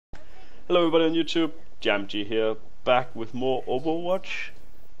Hello everybody on YouTube, Yamgi here, back with more Overwatch.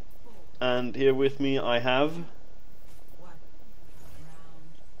 And here with me I have...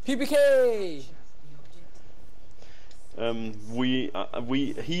 PPK!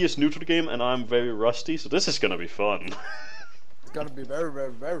 He is new to the game and I'm very rusty, so this is gonna be fun. It's gonna be very,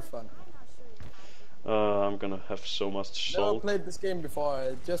 very, very fun. I'm gonna have so much salt. Never played this game before,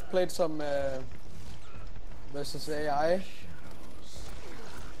 I just played some versus AI.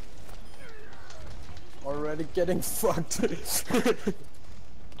 Already getting fucked.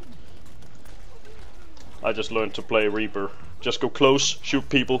 I just learned to play Reaper. Just go close, shoot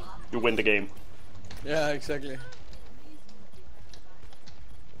people, you win the game. Yeah, exactly.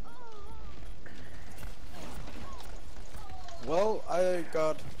 Well, I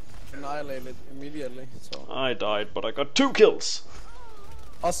got annihilated immediately, so... I died, but I got 2 kills!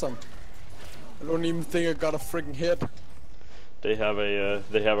 Awesome. I don't even think I got a freaking hit. They have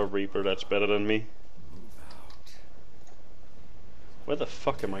a Reaper that's better than me. Where the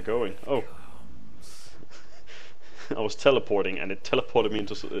fuck am I going? Oh. I was teleporting and it teleported me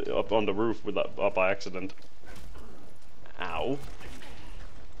into up on the roof with that by accident. Ow.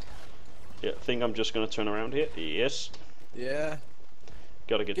 Yeah, think I'm just gonna turn around here. Yes. Yeah.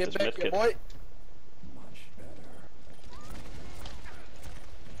 Gotta get this back, medkit. boy. Much better.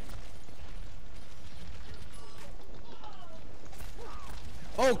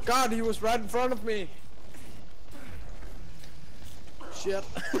 Oh god, he was right in front of me. Shit.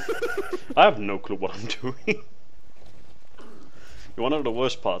 I have no clue what I'm doing. You wanna know the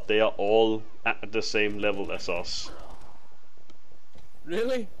worst part? They are all at the same level as us.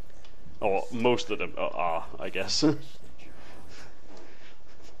 Really? Or most of them are, I guess.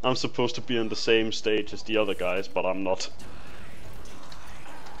 I'm supposed to be on the same stage as the other guys, but I'm not.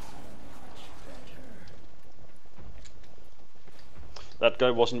 That guy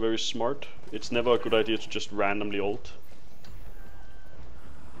wasn't very smart. It's never a good idea to just randomly ult.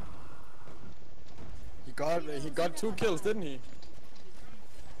 He got 2 kills, didn't he?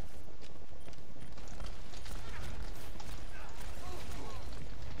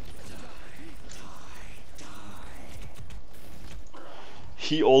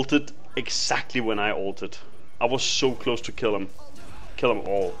 He ulted exactly when I ulted. I was so close to kill him. Kill them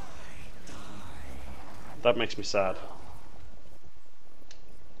all. That makes me sad.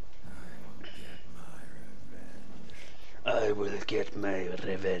 I will get my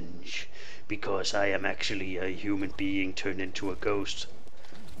revenge. Because I am actually a human being turned into a ghost.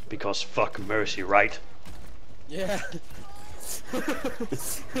 Because fuck Mercy, right? Yeah.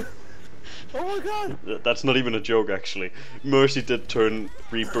 Oh my god! That's not even a joke, actually. Mercy did turn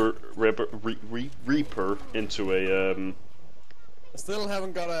Reaper into a I still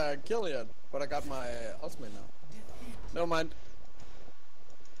haven't got a kill yet, but I got my ultimate now. Never mind.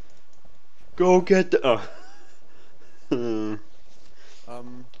 Go get the.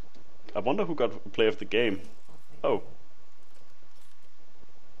 I wonder who got play of the game. Oh,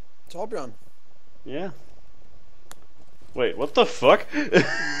 Torbjorn. yeah. Wait, what the fuck?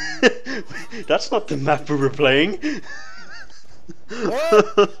 That's not the map we were playing.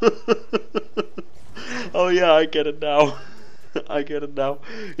 What? Oh yeah, I get it now. I get it now.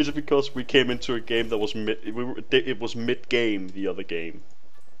 Is it because we came into a game that was it was mid-game, the other game?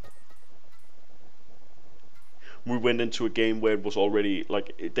 We went into a game where it was already,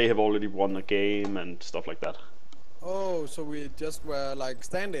 like, they have already won a game and stuff like that. Oh, so we just were like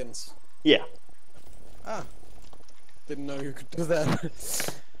stand-ins. Yeah. Ah. Didn't know you could do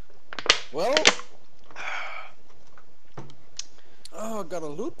that. Well. Oh, got a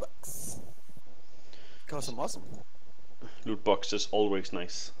loot box. Got some awesome. Loot box is always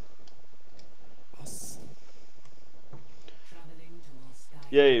nice. Awesome.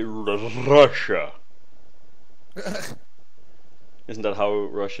 Yay, Russia! Isn't that how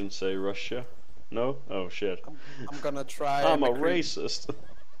Russians say Russia? No? Oh shit. I'm gonna try. I'm a McCree. racist.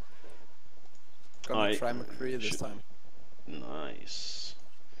 Gonna try McCree this time. Nice.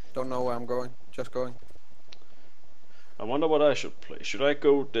 Don't know where I'm going. Just going. I wonder what I should play. Should I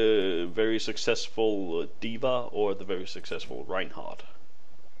go the very successful Diva or the very successful Reinhardt?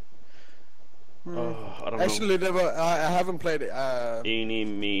 I don't Actually, I haven't played it. Eeny,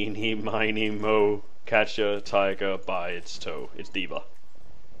 meeny, miny, mo. Catch a tiger by its toe. It's Diva.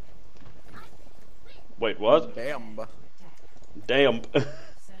 Wait, what? Damn. Damn.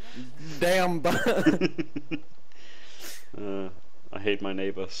 Damn. I hate my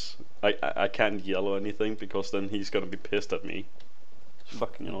neighbors. I can't yell or anything because then he's gonna be pissed at me. It's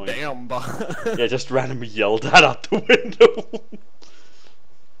fucking annoying. Damn. Yeah, just randomly yell that out the window.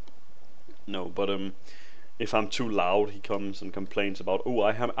 No, but if I'm too loud, he comes and complains about, oh,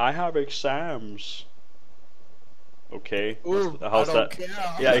 I have exams. Okay, Ooh, I how's don't that?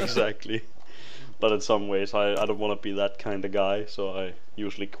 care. Yeah, exactly. But in some ways, I don't want to be that kind of guy, so I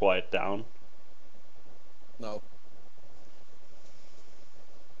usually quiet down. No.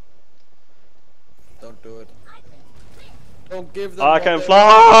 Don't do it. Don't give them I what can they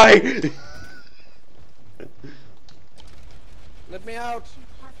fly! Let me out!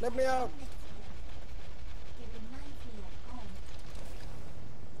 Let me out!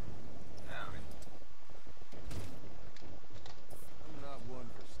 I'm not one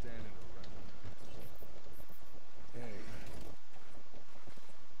for standing around. Hey.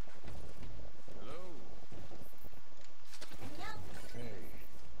 Hello. Hey.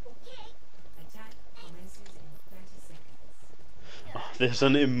 Attack commences in 30 seconds. Oh, there's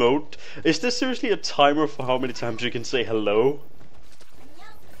an emote. Is there seriously a timer for how many times you can say hello?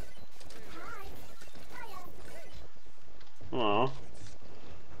 Aw.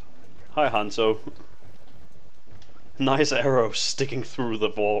 Hi, Hanzo. Nice arrow sticking through the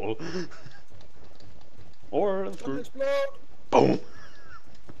wall. Or Don't through. explode! Boom!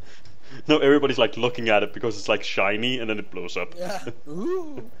 No, everybody's like looking at it because it's like shiny and then it blows up. Yeah.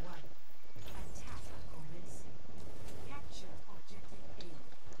 Ooh. Attack commencing. Capture objective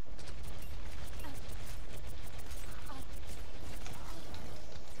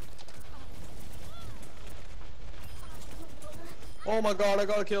Oh my god, I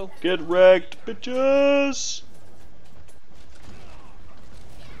got a kill. Get wrecked, bitches!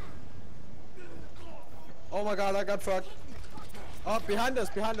 Oh my god, I got fucked. Oh, behind us,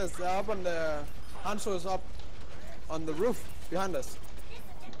 behind us. They're up on the... Hanzo is up on the roof behind us.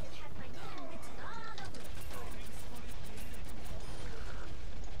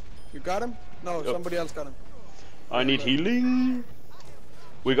 You got him? No, Yep. somebody else got him. I need healing.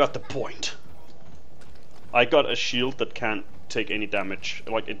 We got the point. I got a shield that can't take any damage.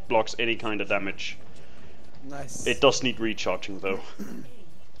 Like, it blocks any kind of damage. Nice. It does need recharging though.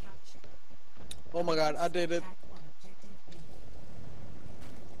 Oh my god, I did it.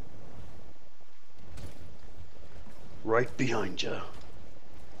 Right behind you.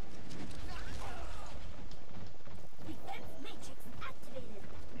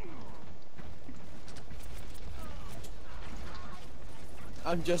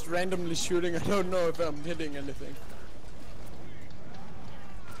 I'm just randomly shooting. I don't know if I'm hitting anything.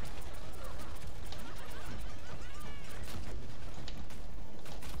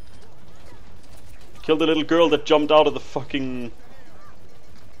 Kill the little girl that jumped out of the fucking...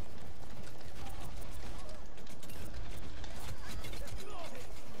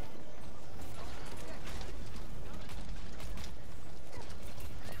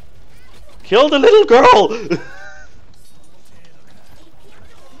 Kill the little girl!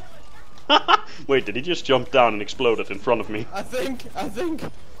 Wait, did he just jump down and exploded in front of me? I think.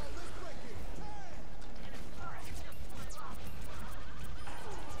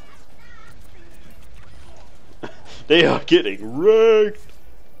 They are getting wrecked!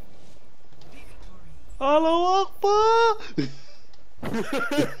 Hello, Akbar!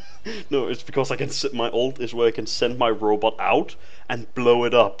 No, it's because I can my ult is where I can send my robot out and blow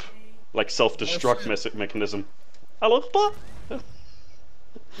it up. Like self-destruct mechanism. Hello, Akbar!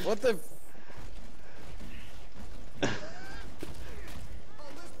 What the?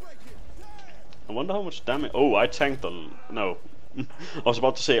 I wonder how much damage. Oh, I tanked no. I was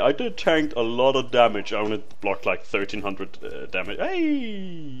about to say I did tanked a lot of damage. I only blocked like 1300 damage.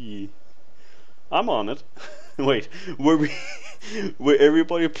 Hey, I'm on it. Wait, were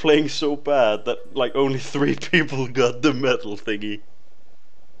everybody playing so bad that like only 3 people got the metal thingy?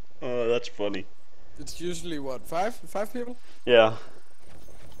 Oh, that's funny. It's usually what, 5 people? Yeah.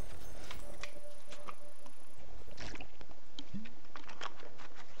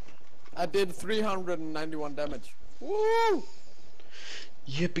 I did 391 damage. Woo!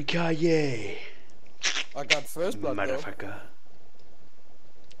 Yippee-ki-yay! I got first blood though. Motherfucker.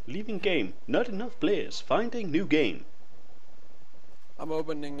 Leaving game. Not enough players. Finding new game. I'm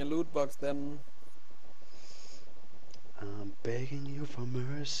opening a loot box then. I'm begging you for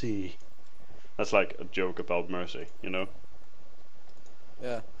mercy. That's like a joke about Mercy, you know?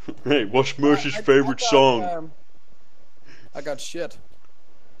 Yeah. Hey, what's Mercy's I favorite got, song? I got shit.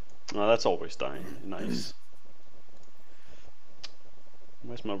 Oh, that's always nice.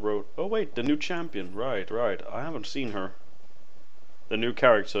 Where's my road? Oh wait, the new champion. Right. I haven't seen her. The new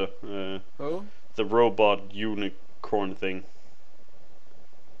character. Oh? The robot unicorn thing.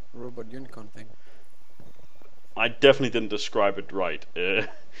 Robot unicorn thing. I definitely didn't describe it right.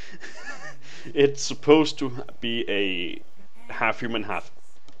 It's supposed to be a half human, half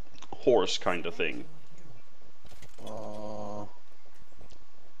horse kind of thing.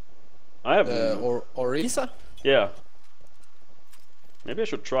 I have Or Orisa? yeah. Maybe I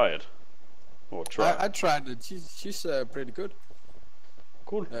should try it. Or try. I tried it. She's pretty good.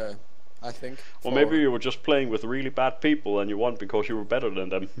 Cool. I think. Or maybe you were just playing with really bad people and you won because you were better than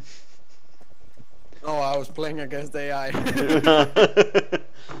them. No, I was playing against AI.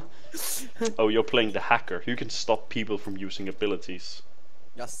 Oh, you're playing the hacker. You can stop people from using abilities.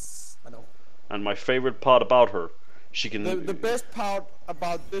 Yes, I know. And my favorite part about her, she can. The best part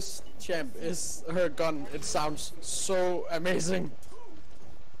about this champ is her gun. It sounds so amazing.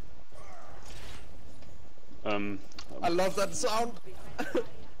 I love that sound.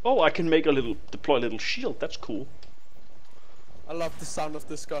 Oh, I can make a little deploy a little shield. That's cool. I love the sound of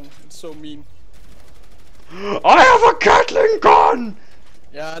this gun. It's so mean. I have a Gatling gun.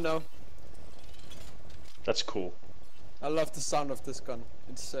 Yeah, I know. That's cool. I love the sound of this gun.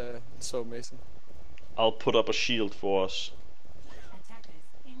 It's so amazing. I'll put up a shield for us Attackers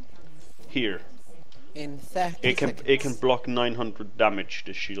incoming. here. In 30 It can block 900 damage.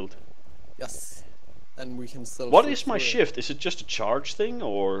 The shield. Yes. And we can still. What shoot is my through it. shift? Is it just a charge thing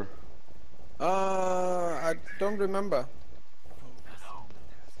or? I don't remember.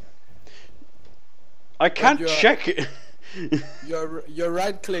 I can't you're- check it. Your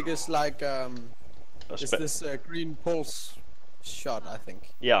right click is like A is spe- this green pulse shot? I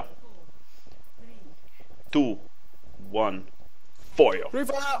think. Yeah. 2, 1, fire. Free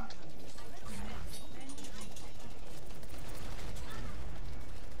fire!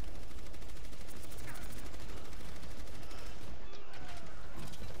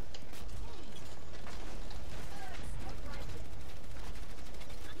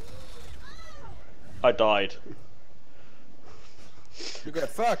 I died. You get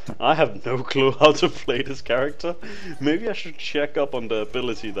fucked. I have no clue how to play this character. Maybe I should check up on the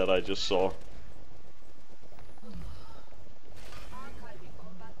ability that I just saw.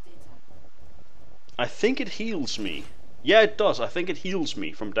 I think it heals me. Yeah, it does. I think it heals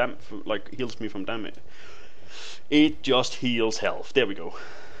me from heals me from damage. It just heals health. There we go.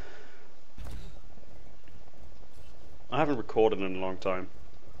 I haven't recorded in a long time.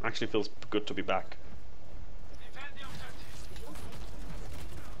 Actually feels good to be back.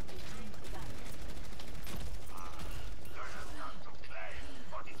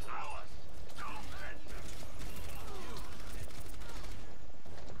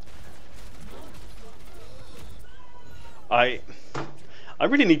 I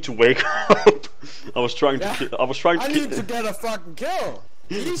really need to wake up. I was trying to. Yeah. I was trying to. I need to get a fucking kill.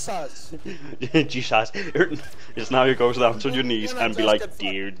 Jesus. Jesus. It's now you go down to your knees Then I and be just like, get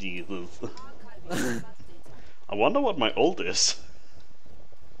dear Jesus. I wonder what my ult is.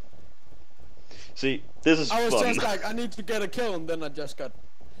 See, this is I was fun. just like, I need to get a kill, and then I just got.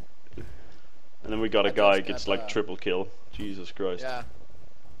 And then we got a I guy just gets got, like triple kill. Jesus Christ. Yeah.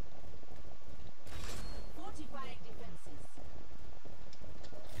 Fortifying defenses.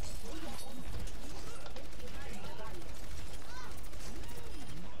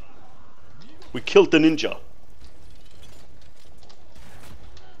 We killed the ninja.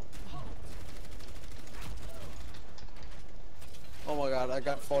 Oh my god, I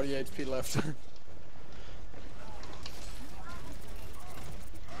got 40 HP left.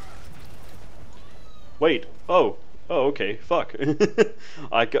 Wait. Oh. Oh. Okay. Fuck.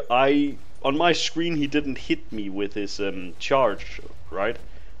 On my screen he didn't hit me with his charge, right?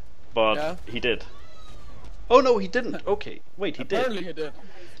 But Yeah. he did. Oh no, he didn't. Okay. Wait, he did. Apparently he did.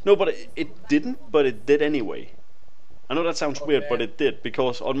 No, but it didn't. But it did anyway. I know that sounds weird, but it did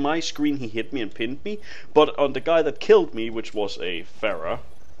because on my screen he hit me and pinned me. But on the guy that killed me, which was a Pharah,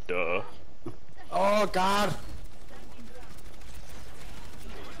 duh. Oh god.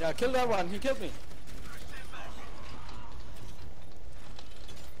 Yeah, kill that one. He killed me.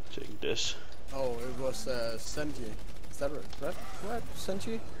 Taking this. Oh, it was Senji. Is that right? Right?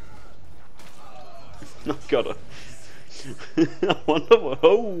 Senji? I gotta. I wonder what.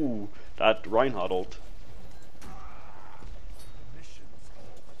 Oh, that Reinhardt ult.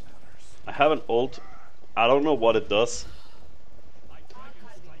 I have an ult. I don't know what it does.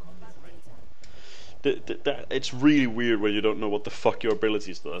 It's really weird when you don't know what the fuck your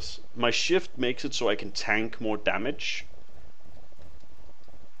abilities does. My shift makes it so I can tank more damage.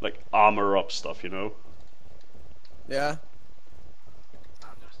 Like armor up stuff, you know? Yeah.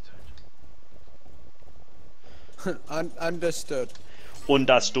 Understood.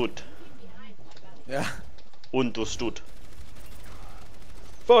 Understood. Yeah. Understood.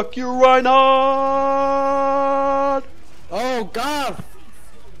 Fuck you, Reinhardt! Oh god!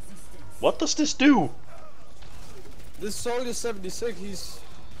 What does this do? This soldier 76, he's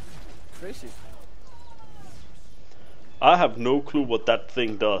crazy. I have no clue what that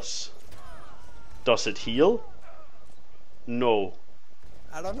thing does. Does it heal? No.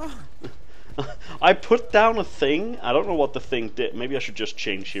 I don't know. I put down a thing. I don't know what the thing did. Maybe I should just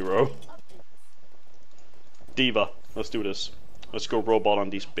change hero. Diva. Let's do this. Let's go robot on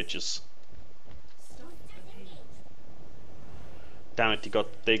these bitches. Damn it,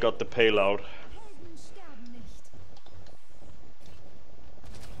 they got the payload. Helden sterben nicht.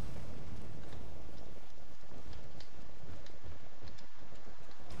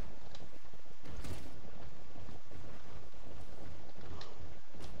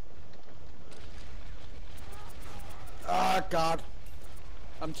 Ah, God.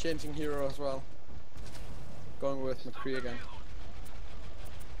 I'm changing hero as well. Going with McCree again.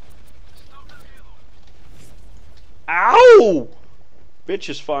 Ow! Bitch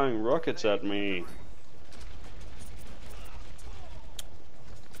is firing rockets at me.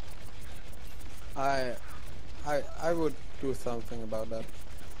 I would do something about that.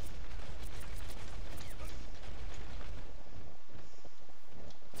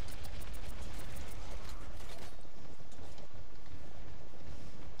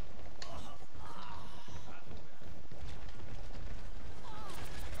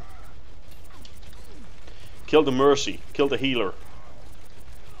 Kill the Mercy. Kill the healer.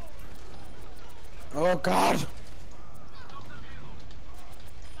 Oh, God.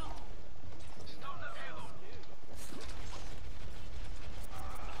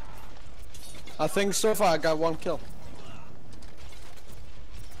 I think so far I got 1 kill.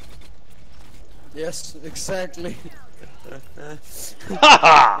 Yes, exactly.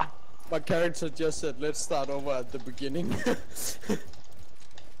 Haha! My character just said, let's start over at the beginning.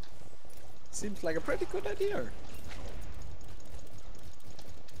 Seems like a pretty good idea.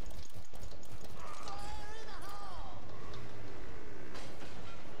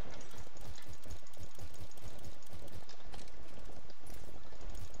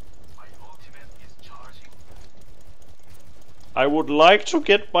 I would like to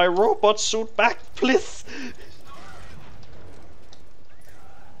get my robot suit back, please.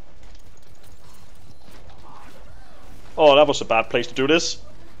 Oh, that was a bad place to do this.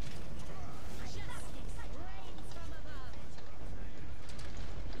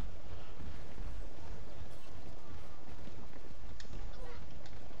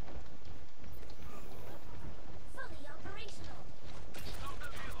 Fully operational.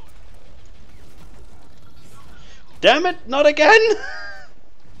 Damn it, not again!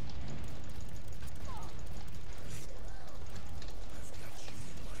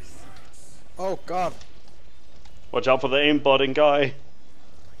 Oh, God. Watch out for the aimbotting guy.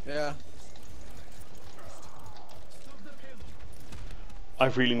 Yeah. I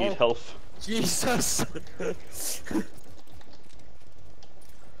really need Oh. help. Jesus.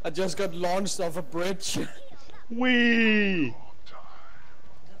 I just got launched off a bridge. Wee! The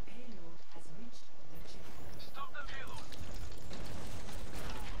payload has reached the checkpoint.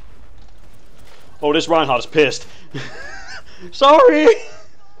 Oh, this Reinhardt's pissed. Sorry!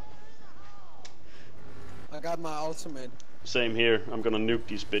 I got my ultimate. Same here. I'm gonna nuke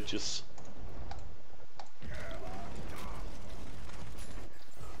these bitches.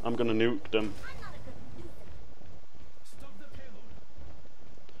 I'm gonna nuke them.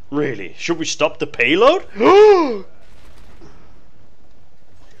 Really? Should we stop the payload? Oh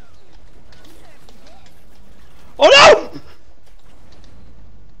no!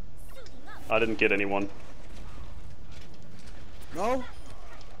 I didn't get anyone. No?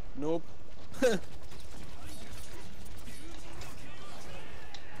 Nope.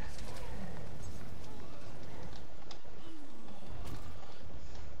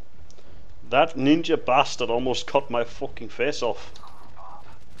 That ninja bastard almost cut my fucking face off.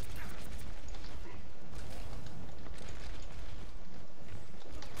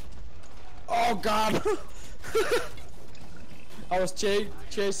 Oh, God. I was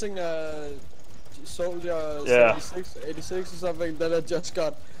chasing a soldier Yeah. 86 or something, then I just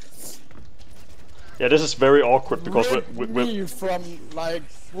got Yeah, this is very awkward because ripped we're me from like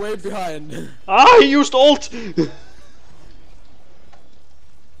way behind. Ah, he used ult!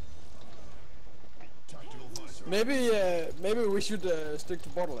 Maybe we should stick to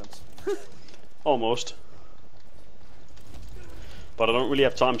Borderlands. Almost. But I don't really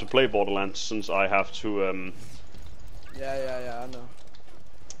have time to play Borderlands since I have to Yeah, I know.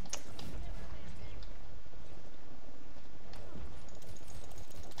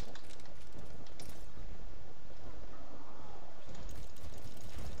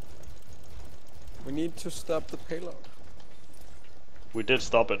 We need to stop the payload. we did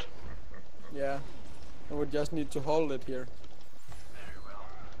stop it. Yeah. And we just need to hold it here.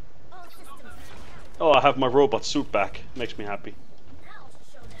 All systems go. Oh, I have my robot suit back. Makes me happy. Now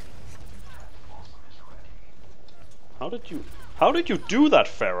to show them. How did you do that,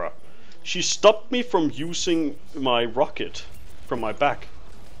 Farah? She stopped me from using my rocket from my back.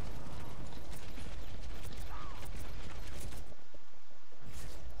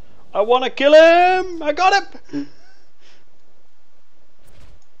 I wanna kill him! I got him!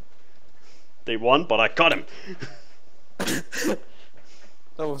 They won, but I got him. That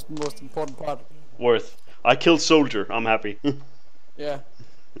was the most important part. Worth. I killed Soldier. I'm happy. Yeah.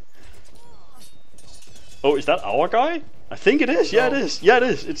 Oh, is that our guy? I think it is. Yeah, it No. is. Yeah, it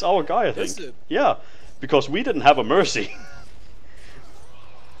is. It's our guy, I think. Is it? Yeah, because we didn't have a mercy.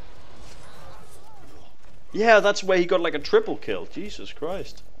 Yeah, that's where he got like a triple kill. Jesus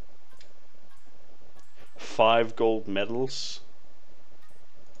Christ. 5 gold medals.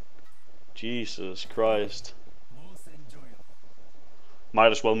 Jesus Christ.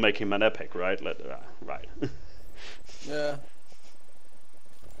 Might as well make him an epic, right? Right. Yeah.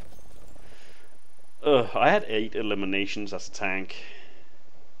 I had 8 eliminations as a tank.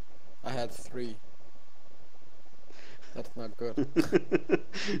 I had 3. That's not good.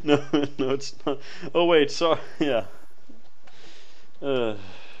 No, no, it's not. Oh wait, sorry. Yeah.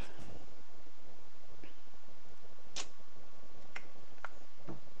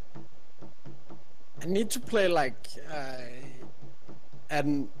 I need to play like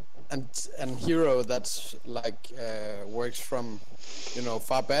an hero that's like works from, you know,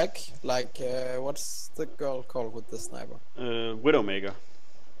 far back. Like what's the girl called with the sniper? Widowmaker.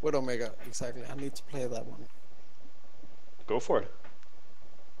 Widowmaker, exactly. I need to play that one. Go for it.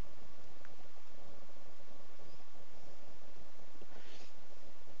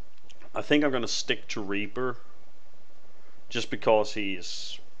 I think I'm gonna stick to Reaper, just because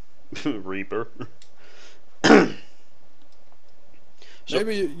he's Reaper. So-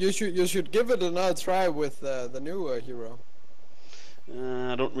 Maybe you should give it another try with the new hero.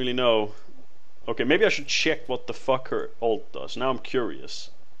 I don't really know. Okay, maybe I should check what the fuck her ult does. Now I'm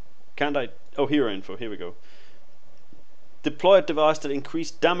curious. Can't I? Oh, hero info. Here we go. Deploy a device that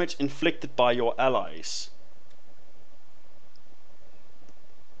increases damage inflicted by your allies.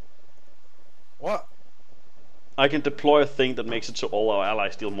 What? I can deploy a thing that makes it so all our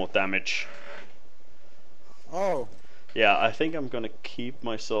allies deal more damage. Oh, Yeah, I think I'm gonna keep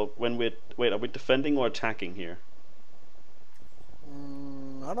myself when we wait. Are we defending or attacking here?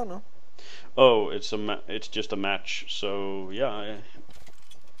 I don't know. Oh, it's just a match. So yeah,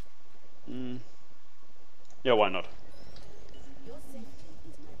 yeah. Why not? Your safety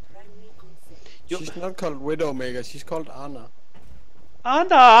is my primary concern. She's not called Widowmaker. She's called Anna.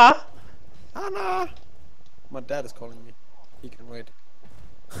 Anna. Anna. My dad is calling me. He can wait.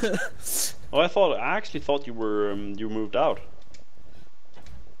 Oh, I actually thought you were you moved out,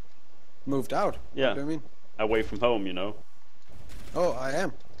 Moved out? Yeah. What do you mean? away from home. You know. Oh, I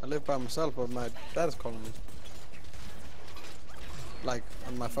am. I live by myself, but my dad is calling me. Like,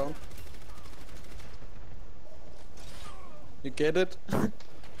 on my phone. You get it?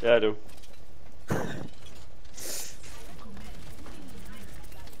 Yeah, I do.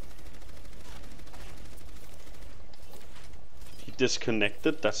 He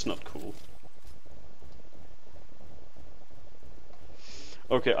disconnected? That's not cool.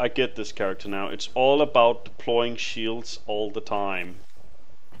 Okay, I get this character now. It's all about deploying shields all the time.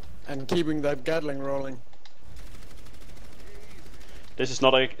 And keeping that Gatling rolling. This is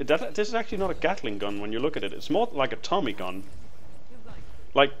not a this is actually not a Gatling gun when you look at it. It's more like a Tommy gun.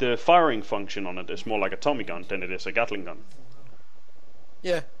 Like the firing function on it is more like a Tommy gun than it is a Gatling gun.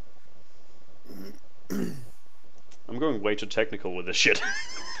 Yeah. I'm going way too technical with this shit.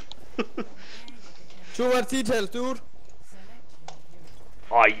 Too much details, dude.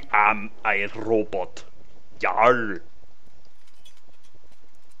 I am a robot. Jarl.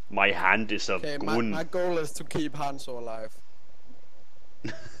 My hand is a Okay, gun. my goal is to keep Hanzo alive.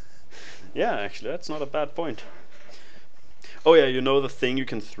 Yeah, actually, that's not a bad point. Oh yeah, you know the thing you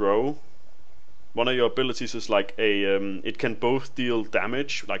can throw? One of your abilities is like a, it can both deal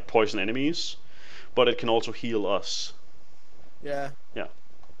damage, like poison enemies, but it can also heal us. Yeah. Yeah.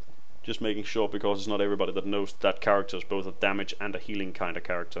 Just making sure, because it's not everybody that knows that character is both a damage and a healing kind of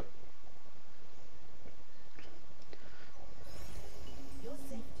character. Your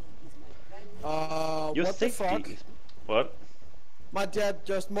safety is my primary. You What the think fuck? What? My dad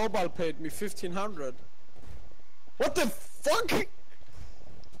just mobile paid me 1,500. What the fuck?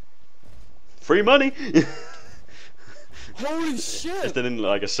 Free money! Holy And shit! then in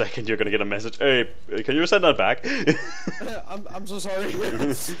like a second you're gonna get a message, hey, can you send that back? I'm so sorry.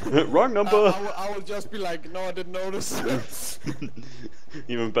 Wrong number! I will just be like, no, I didn't notice.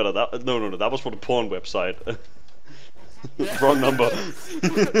 Even better, no, that was for the porn website. Wrong number.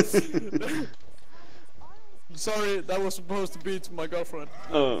 Sorry, that was supposed to be to my girlfriend.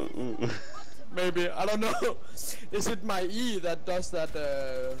 Mm. Maybe, I don't know. Is it my E that does that?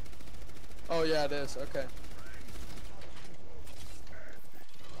 Oh yeah, it is. Okay.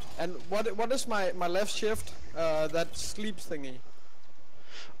 And what is my left shift? That sleep thingy.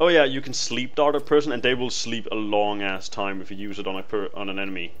 Oh yeah, you can sleep dart a person, and they will sleep a long ass time if you use it on on an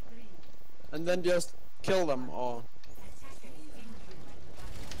enemy. And then just kill them, or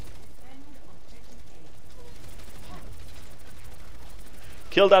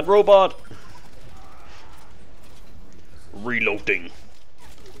Kill that robot! Reloading.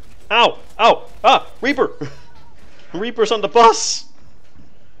 Ow! Ow! Ah! Reaper! Reaper's on the bus!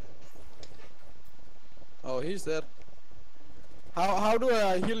 oh, he's dead. How do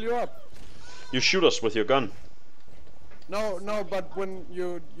I heal you up? You shoot us with your gun. No, but when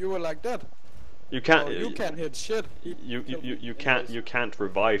you were like that, You can't. you can't hit shit. You can't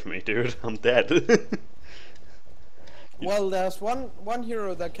revive me, dude. I'm dead. Well, there's one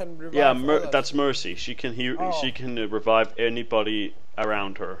hero that can revive. Yeah, others. that's Mercy. She can heal. Oh. She can revive anybody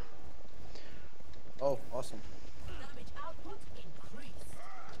around her. Oh, awesome. Damage output increased.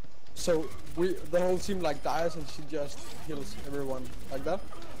 So the whole team like dies and she just heals everyone like that.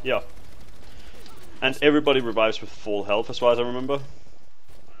 Yeah. And everybody revives with full health, as far as I remember.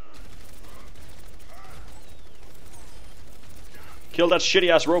 Kill that shitty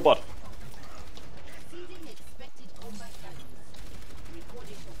ass robot. Exceeding expected combat values.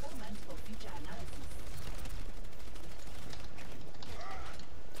 Recording performance for future analysis.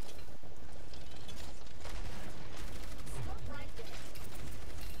 Stop right there.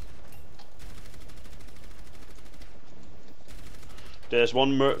 There's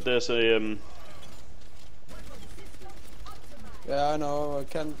one. There's a. Yeah, I know. I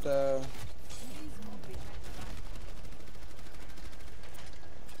can't.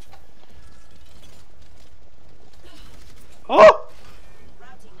 Oh!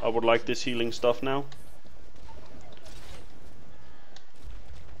 I would like this healing stuff now.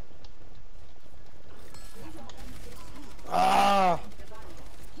 Ah!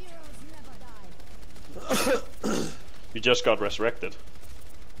 You just got resurrected.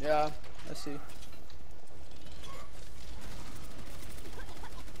 Yeah, I see.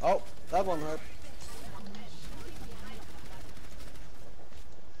 Oh, that one hurt.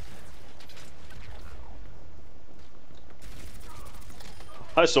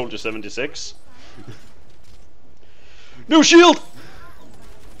 Hi, Soldier 76. No shield!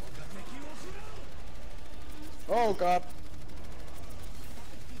 Oh god.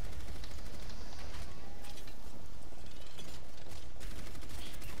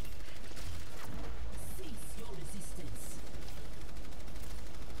 Cease your resistance.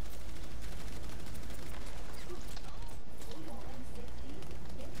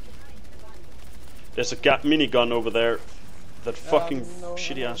 There's a minigun over there. That fucking No,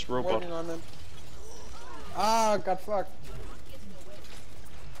 shitty ass I'm robot. working on it. Ah, got fucked.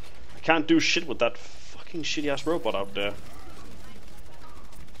 I can't do shit with that fucking shitty ass robot out there.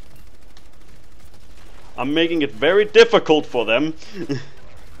 I'm making it very difficult for them.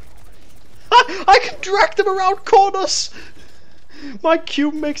 I can drag them around corners! My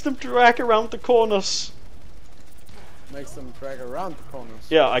cube makes them drag around the corners. Makes them drag around the corners.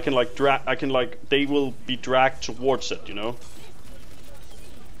 Yeah, I can like drag. I can like. They will be dragged towards it, you know?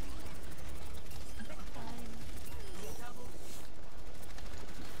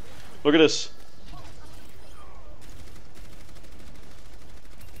 Look at this.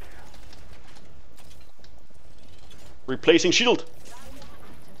 Replacing shield.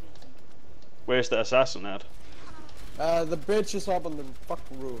 Where's the assassin at? The bitch is up on the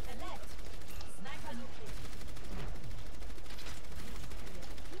fucking roof.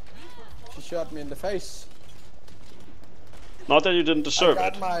 She shot me in the face. Not that you didn't deserve I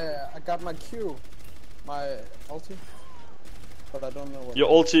it. got my Q, my ulti, but I don't know what. Your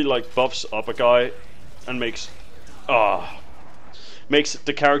ulti like buffs up a guy and makes makes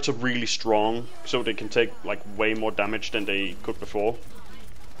the character really strong, so they can take like way more damage than they could before.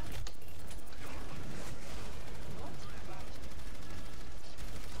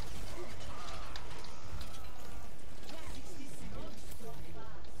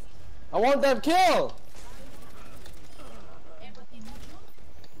 I want that kill.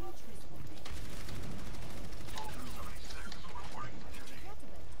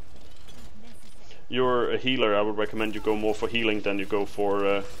 You're a healer, I would recommend you go more for healing than you go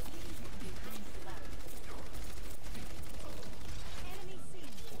for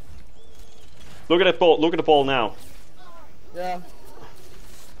Look at that ball, look at the ball now. Yeah.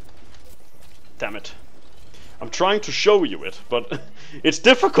 Damn it. I'm trying to show you it, but it's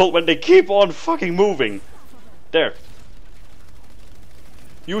difficult when they keep on fucking moving. There.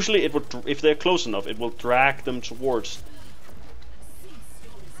 Usually it would, if they're close enough, it will drag them towards.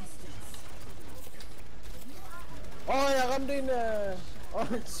 Oh, jeg ramte en... Oh,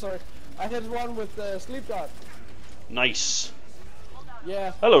 sorry. I hit one with sleep dart. Nice.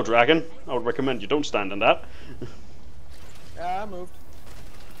 Yeah, Hello, dragon. I would recommend you don't stand in that. yeah, I moved.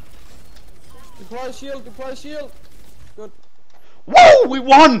 Deploy shield, deploy shield. Good. Whoa! We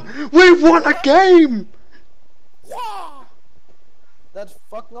won! We won a game! Yeah! That's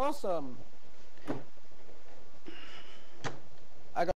fucking awesome.